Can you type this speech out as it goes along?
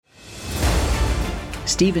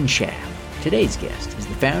Stephen Schaff. Today's guest is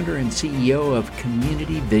the founder and CEO of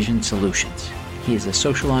Community Vision Solutions. He is a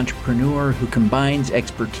social entrepreneur who combines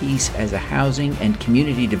expertise as a housing and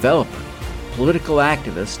community developer, political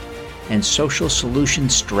activist, and social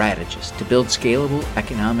solutions strategist to build scalable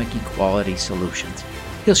economic equality solutions.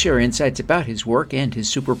 He'll share insights about his work and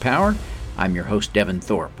his superpower. I'm your host, Devin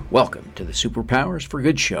Thorpe. Welcome to the Superpowers for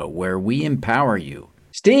Good show, where we empower you.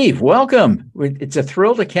 Steve, welcome. It's a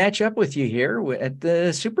thrill to catch up with you here at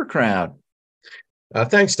the Super Crowd.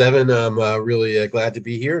 Thanks, Devin. I'm really glad to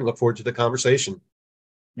be here and look forward to the conversation.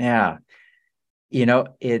 Yeah,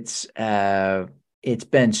 it's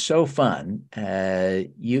been so fun.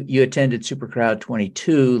 You attended Super Crowd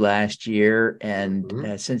 22 last year,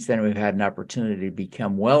 and since then we've had an opportunity to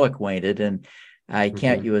become well acquainted. And I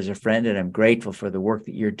count you as a friend, and I'm grateful for the work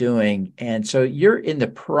that you're doing. And so you're in the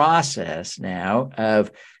process now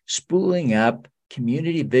of spooling up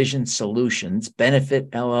Community Vision Solutions,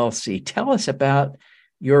 Benefit LLC. Tell us about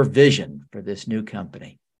your vision for this new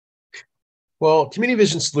company. Well, Community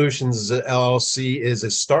Vision Solutions LLC is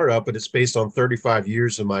a startup, but it's based on 35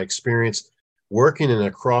 years of my experience working in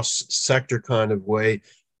a cross-sector kind of way,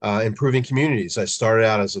 improving communities. I started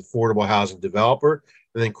out as an affordable housing developer,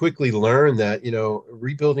 and then quickly learned that,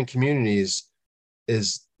 rebuilding communities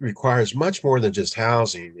requires much more than just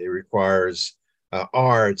housing. It requires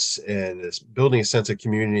arts and it's building a sense of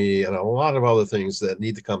community and a lot of other things that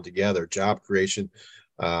need to come together, job creation,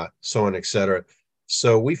 so on, et cetera.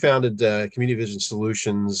 So we founded Community Vision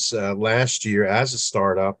Solutions last year as a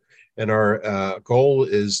startup, and our goal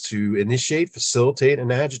is to initiate, facilitate,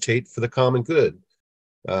 and agitate for the common good.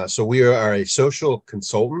 So we are a social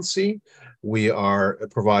consultancy. We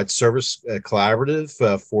provide service collaborative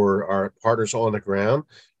for our partners on the ground.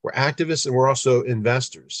 We're activists and we're also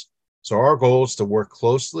investors. So our goal is to work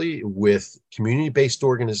closely with community-based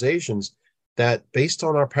organizations that, based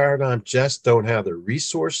on our paradigm, just don't have the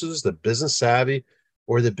resources, the business savvy,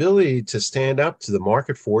 or the ability to stand up to the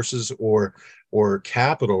market forces or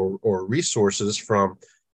capital or resources from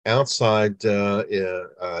outside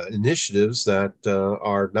initiatives that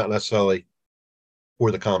are not necessarily for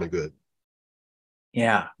the common good.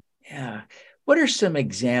 Yeah. What are some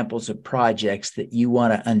examples of projects that you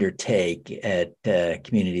want to undertake at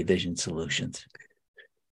Community Vision Solutions?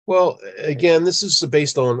 Well, again, this is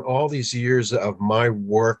based on all these years of my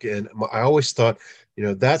work. And I always thought,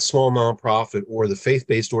 that small nonprofit or the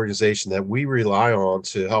faith-based organization that we rely on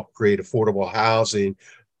to help create affordable housing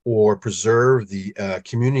or preserve the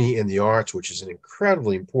community and the arts, which is an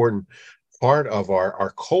incredibly important part of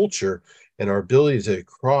our culture and our ability to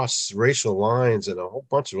cross racial lines and a whole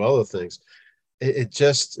bunch of other things. It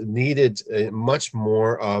just needed much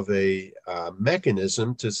more of a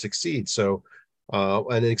mechanism to succeed. So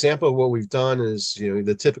an example of what we've done is,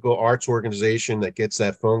 the typical arts organization that gets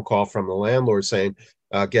that phone call from the landlord saying,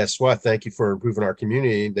 guess what? Thank you for improving our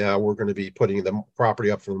community. Now we're going to be putting the property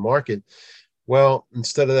up for the market. Well,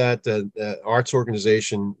 instead of that, the arts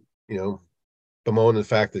organization, bemoaning the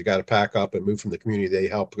fact that they got to pack up and move from the community they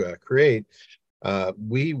help create,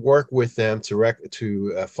 we work with them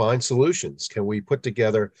to find solutions. Can we put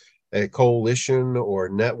together a coalition or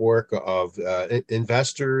network of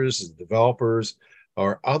investors, developers,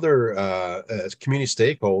 or other community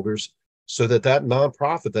stakeholders so that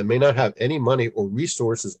nonprofit that may not have any money or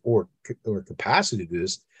resources or capacity to do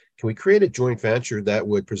this, can we create a joint venture that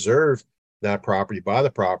would preserve that property, buy the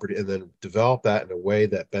property, and then develop that in a way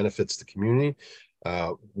that benefits the community?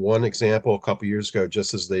 One example, a couple of years ago,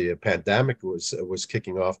 just as the pandemic was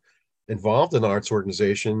kicking off, involved an arts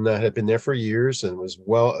organization that had been there for years and was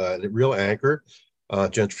a real anchor.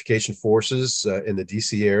 Gentrification forces in the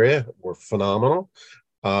DC area were phenomenal.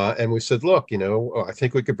 And we said, look, I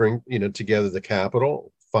think we could bring, together the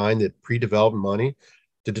capital, find the pre-development money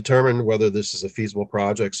to determine whether this is a feasible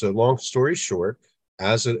project. So long story short,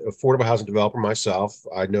 as an affordable housing developer myself,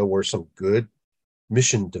 I know where some good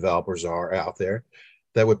mission developers are out there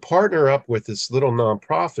that would partner up with this little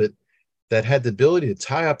nonprofit that had the ability to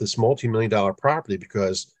tie up this multi-million-dollar property,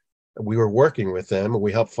 because we were working with them and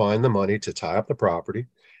we helped find the money to tie up the property.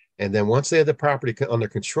 And then once they had the property under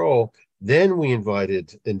control, then we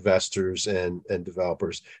invited investors and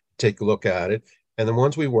developers to take a look at it. And the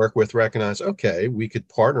ones we work with recognize, okay, we could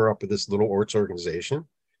partner up with this little arts organization,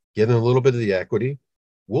 give them a little bit of the equity.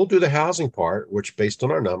 We'll do the housing part, which based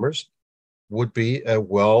on our numbers would be a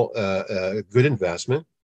good investment.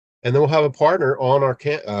 And then we'll have a partner on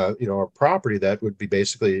our property that would be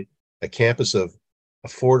basically a campus of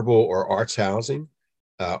affordable or arts housing,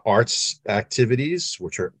 arts activities,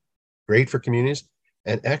 which are great for communities,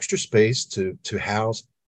 and extra space to house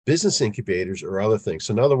business incubators or other things.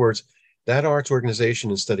 So in other words, that arts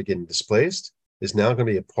organization, instead of getting displaced, is now going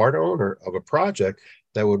to be a part owner of a project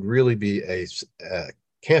that would really be a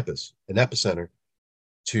campus, an epicenter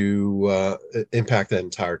to impact that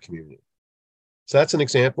entire community. So that's an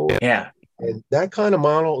example. Yeah. And that kind of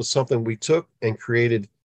model is something we took and created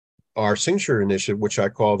our signature initiative, which I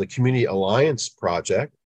call the Community Alliance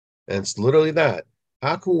Project. And it's literally that.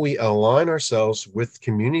 How can we align ourselves with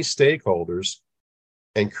community stakeholders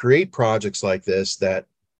and create projects like this that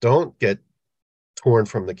don't get torn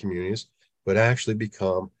from the communities, but actually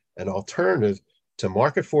become an alternative to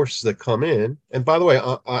market forces that come in? And by the way,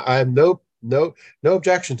 I have no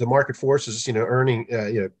objection to market forces, earning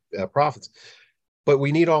profits, but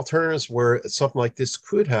we need alternatives where something like this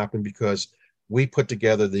could happen because we put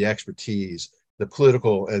together the expertise, the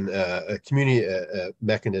political and community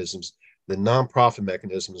mechanisms, the nonprofit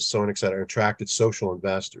mechanisms, so on, et cetera, attracted social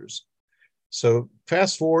investors. So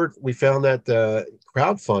fast forward, we found that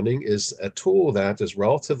crowdfunding is a tool that is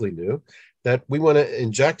relatively new that we want to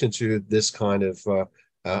inject into this kind of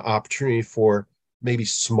opportunity for maybe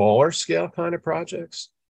smaller scale kind of projects,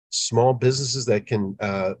 small businesses that can,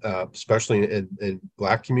 especially in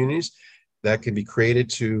Black communities, that can be created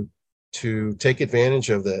to take advantage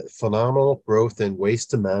of the phenomenal growth in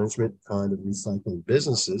waste to management kind of recycling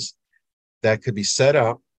businesses that could be set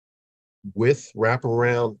up with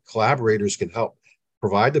wraparound collaborators can help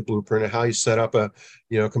provide the blueprint of how you set up a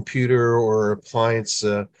computer or appliance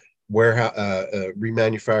warehouse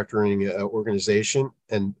remanufacturing organization,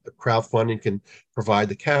 and crowdfunding can provide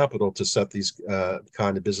the capital to set these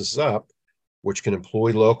kind of businesses up, which can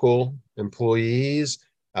employ local employees,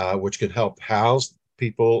 which can help house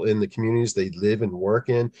people in the communities they live and work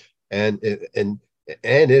in, and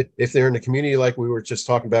if they're in a community like we were just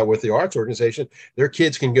talking about with the arts organization, their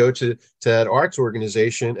kids can go to that arts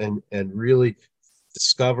organization and really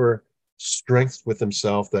discover strength with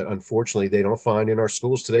themselves that unfortunately they don't find in our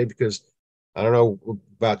schools today. Because I don't know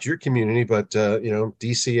about your community, but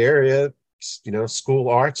DC area, school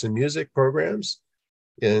arts and music programs,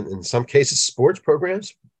 and in some cases sports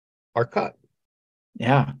programs, are cut.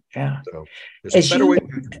 Yeah. So there's a better way to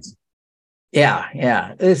do this.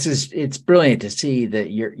 Yeah. It's brilliant to see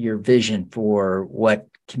that your vision for what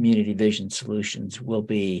Community Vision Solutions will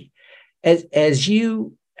be as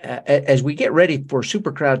we get ready for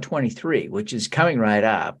SuperCrowd 23, which is coming right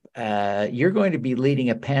up. You're going to be leading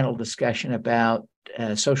a panel discussion about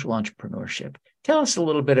social entrepreneurship. Tell us a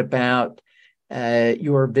little bit about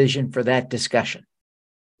your vision for that discussion.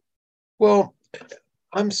 Well,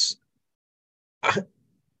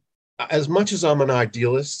 as much as I'm an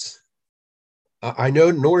idealist, I know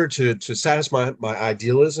in order to satisfy my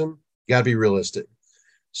idealism, you got to be realistic.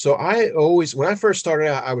 So I always, when I first started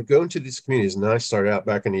out, I would go into these communities, and I started out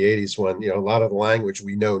back in the 80s when, a lot of the language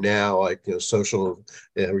we know now, like, social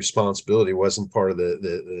responsibility wasn't part of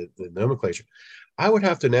the nomenclature. I would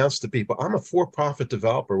have to announce to people, I'm a for-profit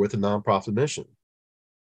developer with a nonprofit mission.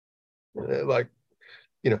 Like,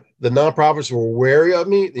 the nonprofits were wary of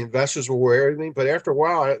me, the investors were wary of me, but after a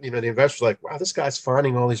while, the investors were like, wow, this guy's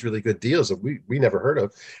finding all these really good deals that we never heard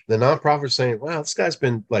of. The nonprofits saying, wow, this guy's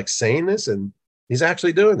been like saying this and he's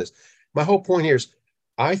actually doing this. My whole point here is,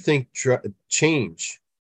 I think change,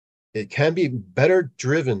 it can be better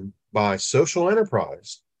driven by social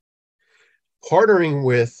enterprise, partnering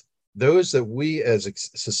with those that we as a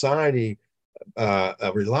society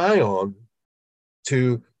rely on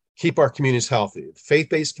to keep our communities healthy,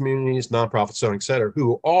 faith-based communities, nonprofits, so on, et cetera,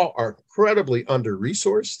 who all are incredibly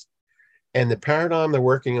under-resourced. And the paradigm they're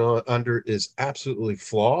working under is absolutely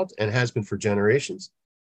flawed and has been for generations.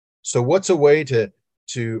 So what's a way to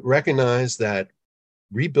recognize that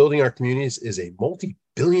rebuilding our communities is a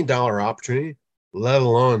multi-billion-dollar opportunity, let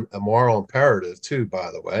alone a moral imperative too,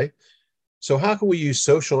 by the way. So how can we use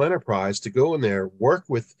social enterprise to go in there, work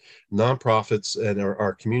with nonprofits and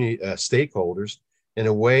our community stakeholders in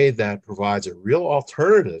a way that provides a real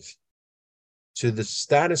alternative to the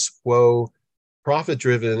status quo,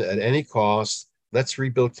 profit-driven at any cost? Let's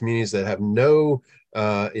rebuild communities that have no,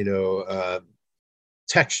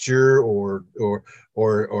 texture or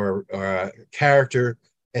character,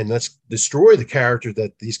 and let's destroy the character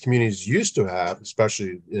that these communities used to have,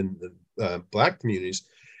 especially in the Black communities.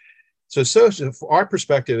 So our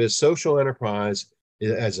perspective is social enterprise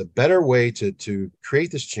as a better way to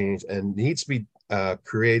create this change, and needs to be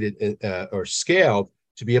created or scaled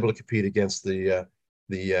to be able to compete against the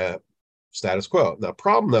status quo. Now,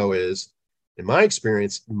 problem though is, in my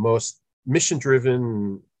experience, most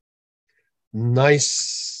mission-driven,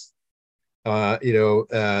 nice,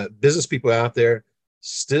 business people out there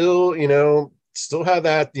still have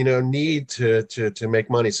that need to make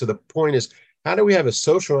money. So the point is, How do we have a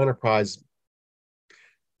social enterprise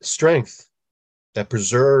strength that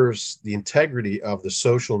preserves the integrity of the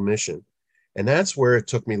social mission? And that's where it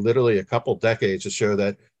took me literally a couple decades to show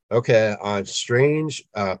that, okay, I'm strange.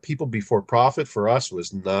 People before profit for us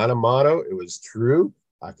was not a motto. It was true.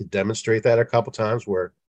 I could demonstrate that a couple times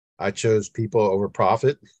where I chose people over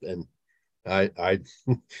profit, and I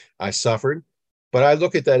I suffered. But I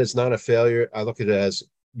look at that as not a failure. I look at it as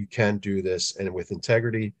you can do this, and with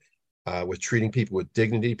integrity, with treating people with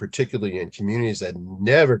dignity, particularly in communities that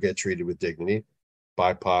never get treated with dignity,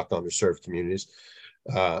 BIPOC, underserved communities,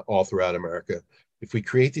 all throughout America. If we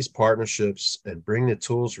create these partnerships and bring the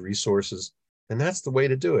tools, resources, and that's the way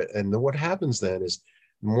to do it. And then what happens then is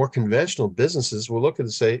more conventional businesses will look at it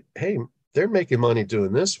and say, hey, they're making money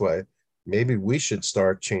doing this way. Maybe we should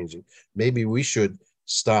start changing. Maybe we should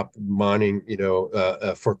stop mining,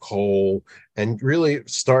 for coal, and really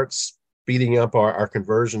start speeding up our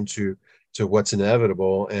conversion to what's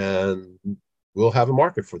inevitable. And we'll have a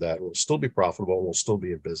market for that. We'll still be profitable, and we'll still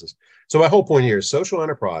be in business. So my whole point here is social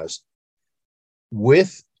enterprise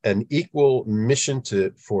with an equal mission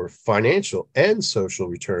for financial and social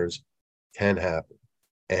returns can happen.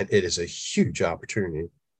 And it is a huge opportunity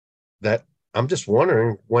that I'm just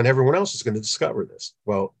wondering when everyone else is going to discover this.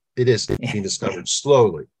 Well, it is being discovered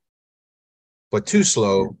slowly, but too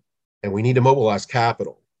slow. And we need to mobilize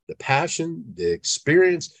capital, the passion, the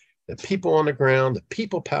experience, the people on the ground, the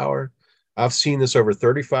people power. I've seen this over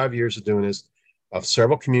 35 years of doing this, of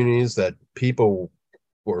several communities that people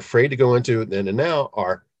were afraid to go into, and now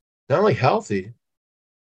are not only healthy,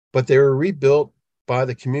 but they were rebuilt by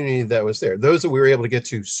the community that was there. Those that we were able to get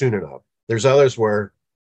to soon enough. There's others where,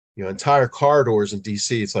 entire corridors in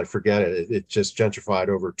DC, it's like, forget it. It just gentrified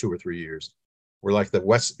over 2 or 3 years. We're like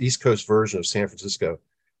the East Coast version of San Francisco.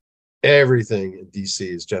 Everything in DC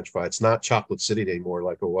is gentrified. It's not Chocolate City anymore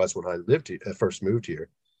like it was when I lived here, first moved here,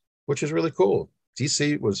 which is really cool.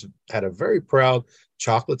 DC had a very proud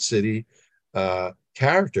Chocolate City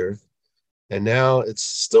character, and now it's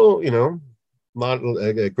still, not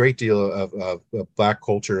a great deal of Black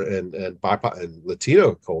culture and BIPOC and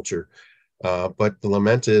Latino culture, but the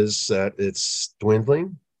lament is that it's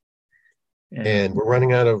dwindling, and we're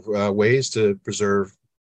running out of ways to preserve,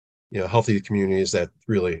 healthy communities that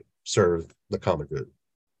really serve the common good.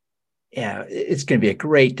 Yeah, it's going to be a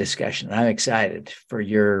great discussion. I'm excited for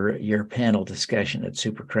your panel discussion at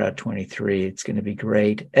SuperCrowd 23. It's going to be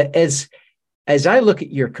great. As I look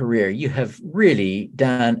at your career, you have really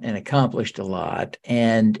done and accomplished a lot,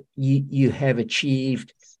 and you have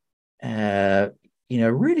achieved,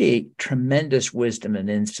 really tremendous wisdom and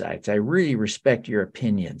insights. I really respect your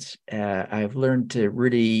opinions. I've learned to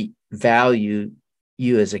really value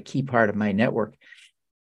you as a key part of my network.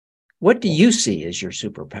 What do you see as your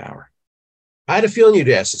superpower? I had a feeling you'd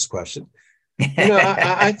ask this question.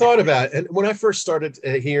 I thought about it. And when I first started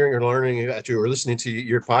hearing or learning about you or listening to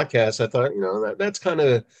your podcast, I thought, that's kind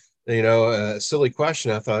of, a silly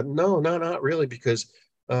question. I thought, no, not really, because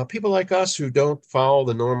people like us who don't follow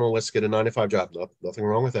the normal, let's get a 9-to-5 job, nothing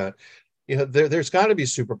wrong with that. There's got to be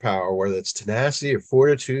superpower, whether it's tenacity or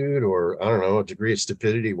fortitude or, I don't know, a degree of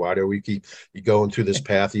stupidity. Why do we keep going through this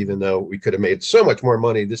path, even though we could have made so much more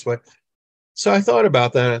money this way? So I thought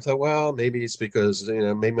about that. And I thought, well, maybe it's because,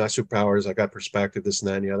 maybe my superpower is I got perspective, this and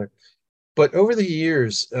that and the other. But over the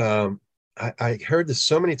years, I heard this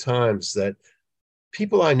so many times that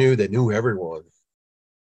people I knew that knew everyone,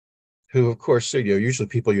 who, of course, usually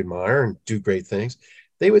people you admire and do great things,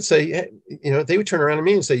 they would say, they would turn around to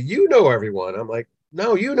me and say, you know everyone. I'm like,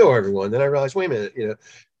 no, you know everyone. Then I realized, wait a minute,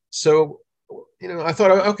 So, I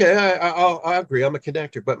thought, okay, I agree. I'm a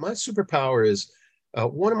connector. But my superpower is,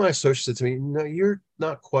 one of my associates said to me, no, you're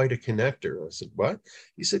not quite a connector. I said, what?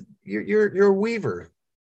 He said, you're a weaver.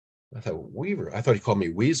 I thought, weaver? I thought he called me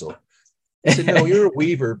weasel. He said, no, you're a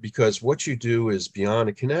weaver because what you do is beyond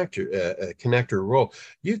a connector role.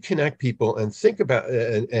 You connect people and think about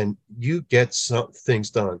and you get some things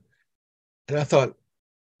done. And I thought,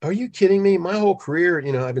 are you kidding me? My whole career,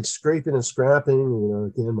 I've been scraping and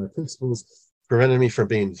scrapping. Again, my principles prevented me from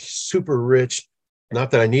being super rich. Not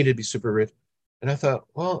that I needed to be super rich. And I thought,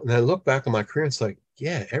 well, and I look back on my career, it's like,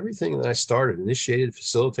 yeah, everything that I started, initiated,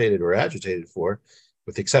 facilitated, or agitated for,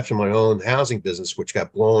 with the exception of my own housing business, which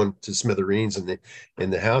got blown to smithereens in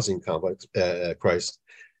the housing complex crisis,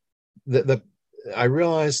 I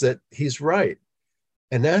realized that he's right.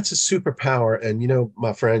 And that's a superpower. And,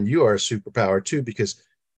 my friend, you are a superpower too, because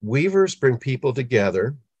weavers bring people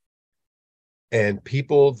together and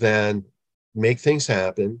people then make things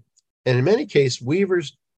happen. And in many cases,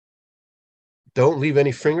 weavers don't leave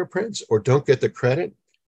any fingerprints or don't get the credit.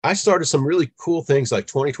 I started some really cool things like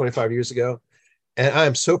 25 years ago. And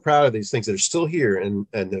I'm so proud of these things that are still here and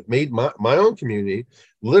have made my own community,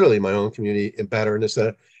 literally my own community, and better and this,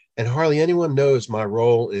 that. And hardly anyone knows my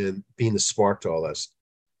role in being the spark to all this.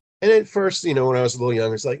 And at first, when I was a little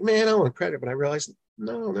younger, it's like, man, I want credit. But I realized,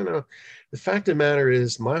 no, no, no. The fact of the matter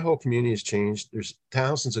is, my whole community has changed. There's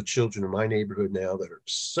thousands of children in my neighborhood now that are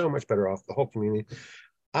so much better off, the whole community.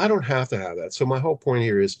 I don't have to have that. So my whole point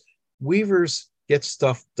here is Weavers get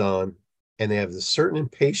stuff done and they have this certain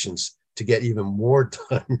impatience to get even more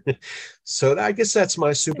done. So I guess that's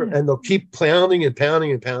my super, and they'll keep pounding and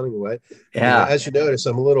pounding and pounding away. Yeah. As you notice,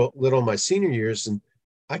 I'm a little in my senior years, and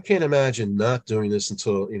I can't imagine not doing this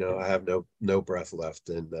until I have no breath left,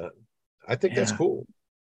 and I think that's cool.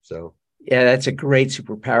 So yeah, that's a great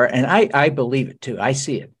superpower, and I believe it too. I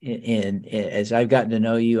see it in as I've gotten to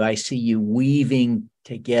know you. I see you weaving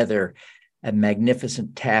together a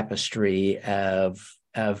magnificent tapestry of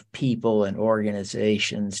people and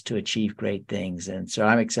organizations to achieve great things, and so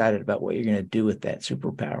I'm excited about what you're going to do with that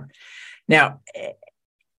superpower. Now,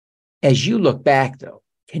 as you look back, though,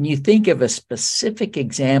 can you think of a specific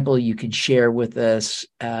example you could share with us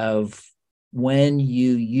of when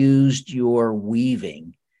you used your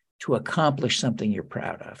weaving to accomplish something you're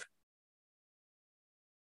proud of?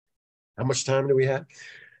 How much time do we have?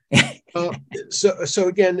 So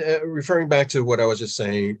again, referring back to what I was just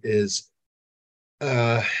saying is,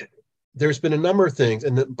 there's been a number of things.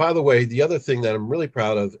 And by the way, the other thing that I'm really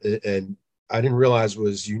proud of, and I didn't realize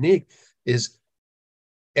was unique, is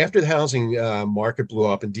after the housing market blew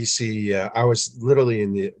up in DC, I was literally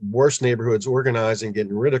in the worst neighborhoods, organizing,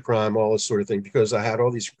 getting rid of crime, all this sort of thing, because I had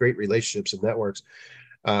all these great relationships and networks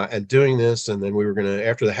and doing this. And then we were going to,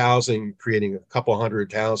 after the housing, creating a couple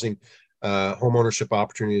hundred housing home ownership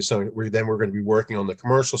opportunities. So we're going to be working on the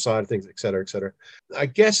commercial side of things, et cetera, et cetera. I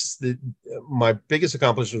guess my biggest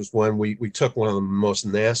accomplishment was when we took one of the most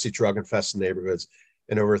nasty drug infested neighborhoods,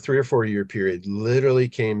 and over a 3 or 4 year period, literally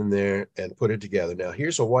came in there and put it together. Now,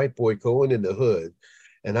 here's a white boy going in the hood.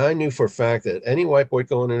 And I knew for a fact that any white boy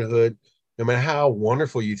going in the hood, no matter how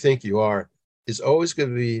wonderful you think you are, is always going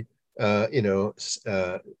to be,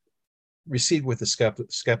 received with the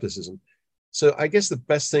skepticism. So I guess the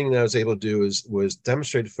best thing that I was able to do was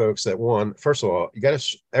demonstrate to folks that, one, first of all, you got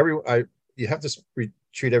to, you have to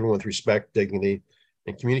treat everyone with respect, dignity,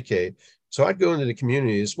 and communicate. So I'd go into the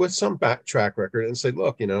communities with some track record and say,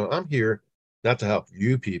 look, I'm here not to help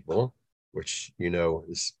you people, which,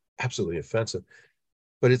 is absolutely offensive,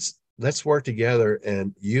 but let's work together,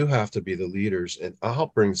 and you have to be the leaders, and I'll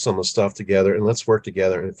help bring some of the stuff together, and let's work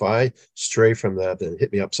together. And if I stray from that, then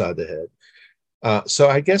hit me upside the head. So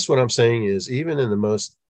I guess what I'm saying is, even in the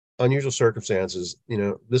most unusual circumstances,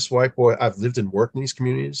 this white boy, I've lived and worked in these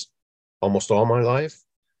communities almost all my life.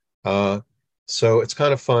 So it's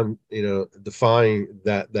kind of fun, defying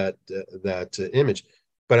that image.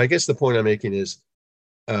 But I guess the point I'm making is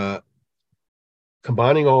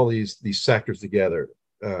combining all these sectors together.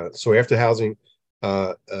 So after housing,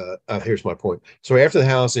 here's my point. So after the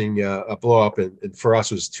housing blow up, and for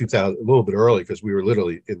us it was 2000, a little bit early because we were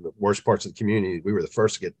literally in the worst parts of the community. We were the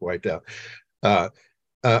first to get wiped out.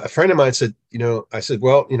 A friend of mine said, I said,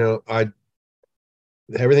 well,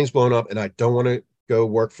 everything's blown up, and I don't want to go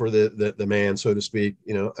work for the man, so to speak,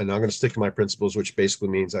 and I'm going to stick to my principles, which basically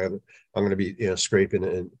means I'm going to be, scraping.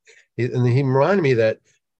 And he reminded me that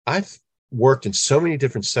I've worked in so many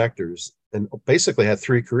different sectors and basically had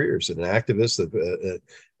 3 careers: an activist,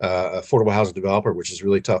 affordable housing developer, which is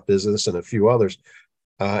really tough business, and a few others.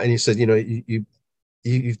 And he said,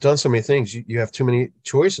 you've done so many things. You have too many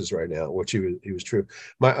choices right now, which he was true.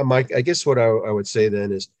 I guess what I would say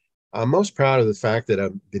then is, I'm most proud of the fact that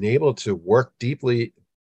I've been able to work deeply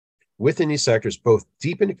within these sectors, both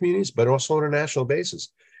deep into communities, but also on a national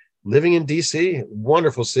basis. Living in DC,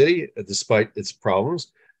 wonderful city, despite its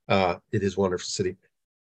problems. It is a wonderful city.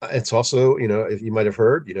 It's also, if you might have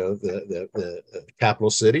heard, the capital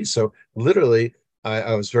city. So literally,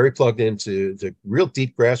 I was very plugged into the real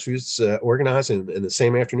deep grassroots organizing. And the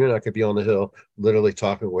same afternoon, I could be on the Hill, literally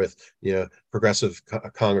talking with, progressive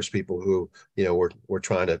Congress people who, were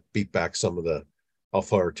trying to beat back some of the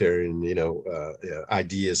authoritarian,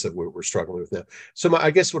 ideas that we're struggling with now. So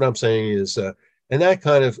I guess what I'm saying is, and that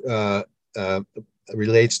kind of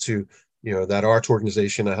relates to, that arts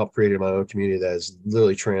organization I helped create in my own community that has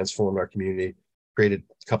literally transformed our community, created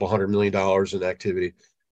a couple $100 million in activity.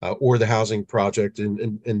 Or the housing project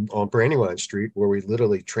on Brandywine Street, where we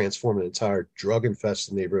literally transformed an entire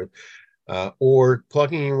drug-infested neighborhood, or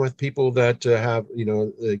plugging in with people that have,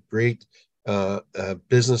 a great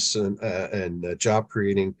business and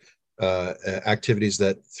job-creating activities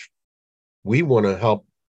that we want to help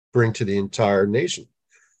bring to the entire nation.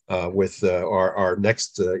 with our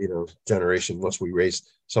next generation once we raise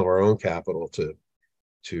some of our own capital to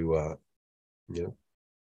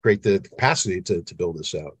create the capacity to build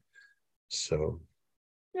this out. So,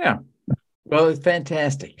 yeah. Well, it's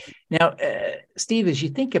fantastic. Now, Steve, as you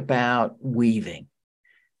think about weaving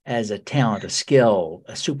as a talent, a skill,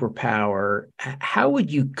 a superpower, how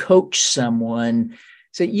would you coach someone?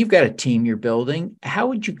 So you've got a team you're building. How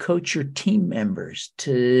would you coach your team members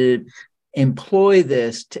to employ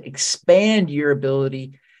this, to expand your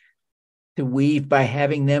ability to weave by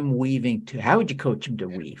having them weaving too? How would you coach them to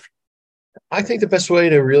weave? I think the best way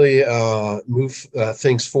to really move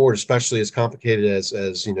things forward, especially as complicated as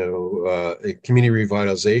community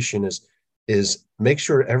revitalization, is make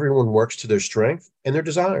sure everyone works to their strength and their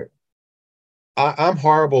desire. I'm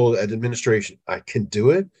horrible at administration. I can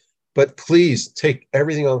do it, but please take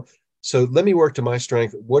everything on. So let me work to my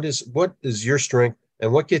strength. What is your strength,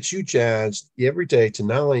 and what gets you jazzed every day to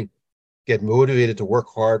not only get motivated to work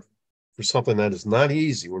hard for something that is not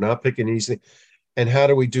easy. We're not picking easy. And how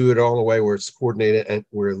do we do it all the way where it's coordinated and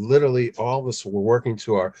we're literally all of us, we're working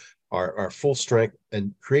to our full strength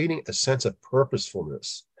and creating a sense of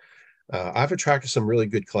purposefulness. I've attracted some really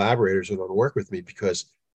good collaborators who want to work with me because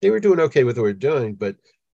they were doing okay with what we're doing, but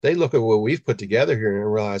they look at what we've put together here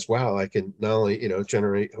and realize, wow, I can not only,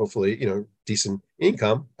 generate hopefully, decent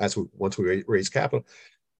income once we raise capital,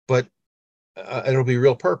 but it'll be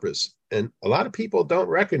real purpose. And a lot of people don't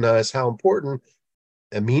recognize how important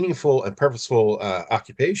a meaningful and purposeful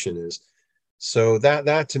occupation is. So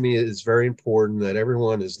that to me is very important, that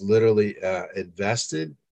everyone is literally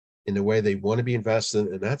invested in the way they want to be invested.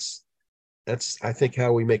 And that's I think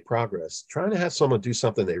how we make progress. Trying to have someone do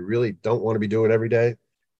something they really don't want to be doing every day,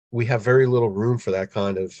 we have very little room for that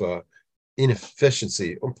kind of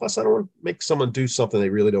inefficiency. And plus, I don't want to make someone do something they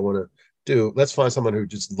really don't want to do. Let's find someone who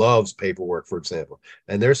just loves paperwork, for example.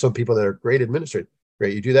 And there's some people that are great administrators.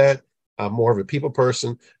 Great, you do that. I'm more of a people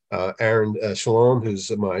person. Aaron Shalom,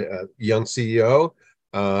 who's my young CEO,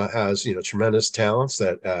 has tremendous talents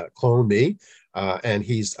that clone me, and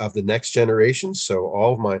he's of the next generation. So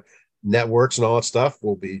all of my networks and all that stuff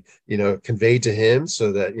will be conveyed to him,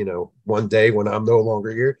 so that one day when I'm no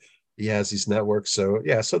longer here, he has these networks. So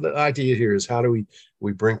yeah, so the idea here is how do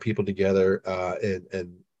we bring people together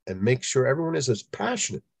and make sure everyone is as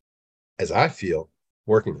passionate as I feel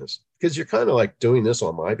working this, because you're kind of like doing this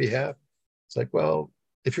on my behalf. It's like, well,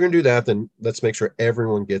 if you're going to do that, then let's make sure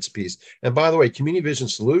everyone gets a piece. And by the way, Community Vision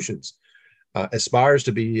Solutions aspires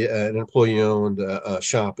to be an employee-owned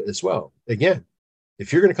shop as well. Again,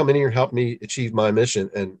 if you're going to come in here and help me achieve my mission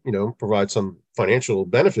and provide some financial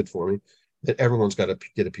benefit for me, then everyone's got to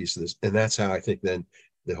get a piece of this. And that's how I think then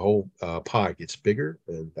the whole pie gets bigger,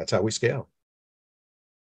 and that's how we scale.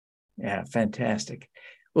 Yeah, fantastic.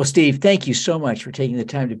 Well, Steve, thank you so much for taking the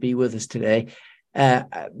time to be with us today.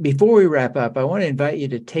 Before we wrap up, I want to invite you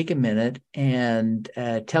to take a minute and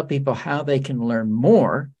tell people how they can learn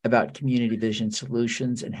more about Community Vision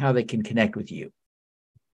Solutions and how they can connect with you.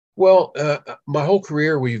 Well, my whole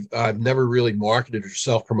career, I've never really marketed or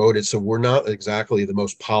self-promoted, so we're not exactly the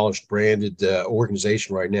most polished, branded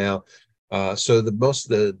organization right now. So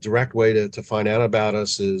the direct way to find out about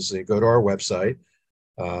us is go to our website,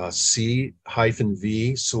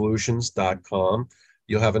 c-v-solutions.com.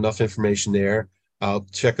 You'll have enough information there.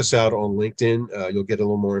 Check us out on LinkedIn. You'll get a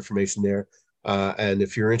little more information there. And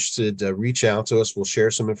if you're interested, reach out to us. We'll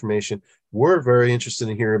share some information. We're very interested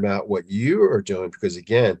in hearing about what you are doing, because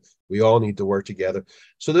again, we all need to work together.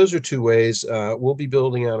 So those are two ways. We'll be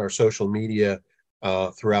building out our social media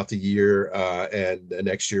throughout the year, and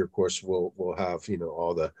next year, of course, we'll have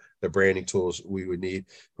all the branding tools we would need.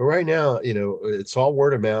 But right now, it's all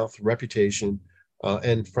word of mouth, reputation,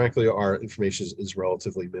 and frankly, our information is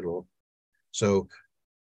relatively minimal. So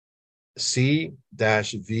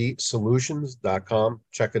c-v-solutions.com.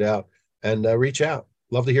 Check it out and reach out.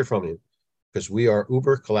 Love to hear from you, because we are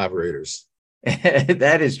Uber collaborators.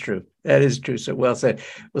 That is true. That is true. So well said.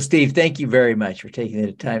 Well, Steve, thank you very much for taking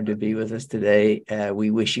the time to be with us today.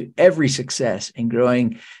 We wish you every success in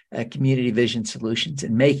growing Community Vision Solutions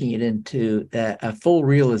and making it into a full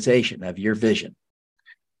realization of your vision.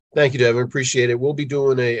 Thank you, Devin. Appreciate it. We'll be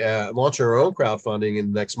doing launching our own crowdfunding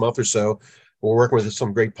in the next month or so. We're working with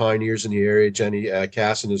some great pioneers in the area. Jenny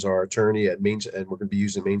Casson is our attorney at Main, and we're going to be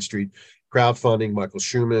using Main Street Crowdfunding. Michael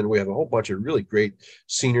Schumann. We have a whole bunch of really great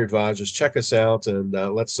senior advisors. Check us out, and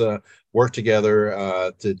let's work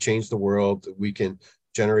together to change the world. We can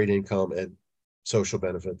generate income and social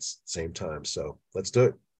benefits at the same time. So let's do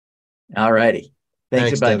it. All righty.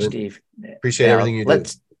 Thanks a bunch, Devin. Steve. Appreciate everything you do.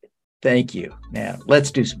 Thank you. Now,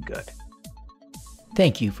 let's do some good.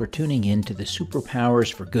 Thank you for tuning in to the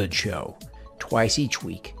Superpowers for Good show. Twice each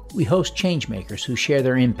week, we host changemakers who share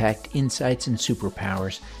their impact, insights, and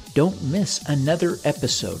superpowers. Don't miss another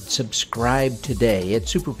episode. Subscribe today at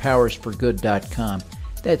superpowersforgood.com.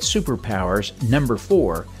 That's superpowers,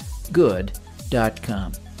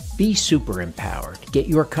 good.com. Be super empowered. Get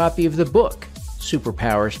your copy of the book,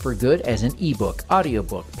 Superpowers for Good, as an ebook,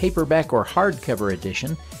 audiobook, paperback, or hardcover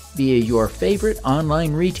edition via your favorite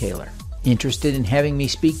online retailer. Interested in having me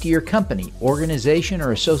speak to your company, organization,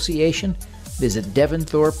 or association? Visit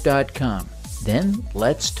devonthorpe.com. Then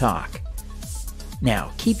let's talk.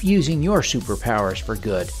 Now, keep using your superpowers for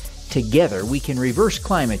good. Together, we can reverse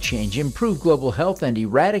climate change, improve global health, and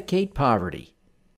eradicate poverty.